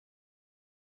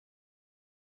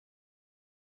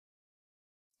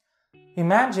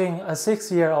Imagine a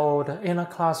 6-year-old in a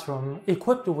classroom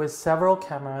equipped with several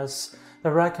cameras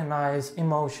that recognize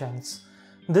emotions.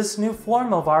 This new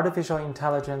form of artificial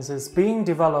intelligence is being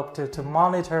developed to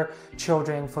monitor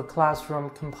children for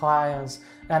classroom compliance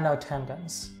and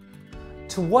attendance.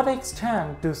 To what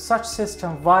extent do such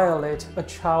systems violate a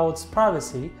child's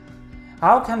privacy?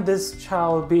 How can this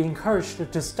child be encouraged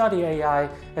to study AI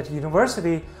at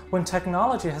university when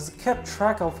technology has kept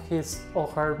track of his or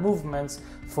her movements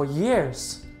for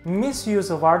years? Misuse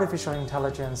of artificial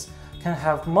intelligence can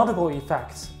have multiple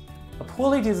effects. A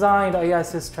poorly designed AI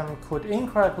system could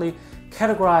incorrectly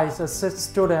categorize a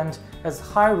student as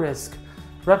high risk,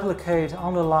 replicate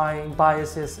underlying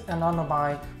biases, and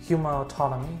undermine human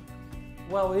autonomy.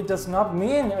 Well, it does not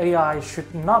mean AI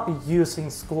should not be used in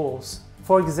schools.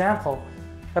 For example,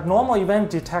 abnormal event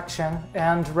detection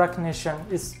and recognition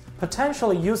is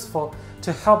potentially useful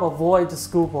to help avoid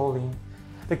school bullying.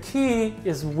 The key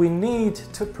is we need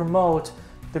to promote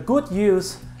the good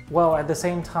use while at the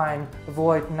same time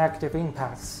avoid negative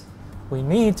impacts. We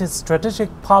need strategic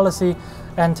policy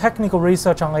and technical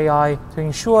research on AI to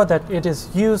ensure that it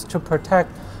is used to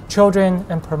protect children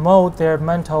and promote their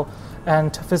mental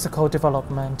and physical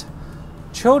development.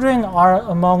 Children are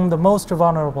among the most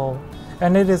vulnerable,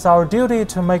 and it is our duty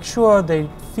to make sure they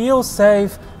feel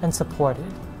safe and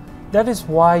supported. That is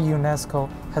why UNESCO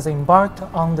has embarked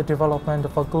on the development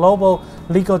of a global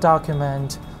legal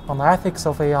document on the ethics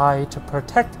of AI to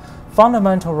protect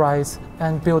fundamental rights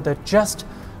and build a just,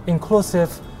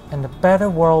 inclusive, and better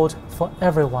world for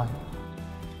everyone.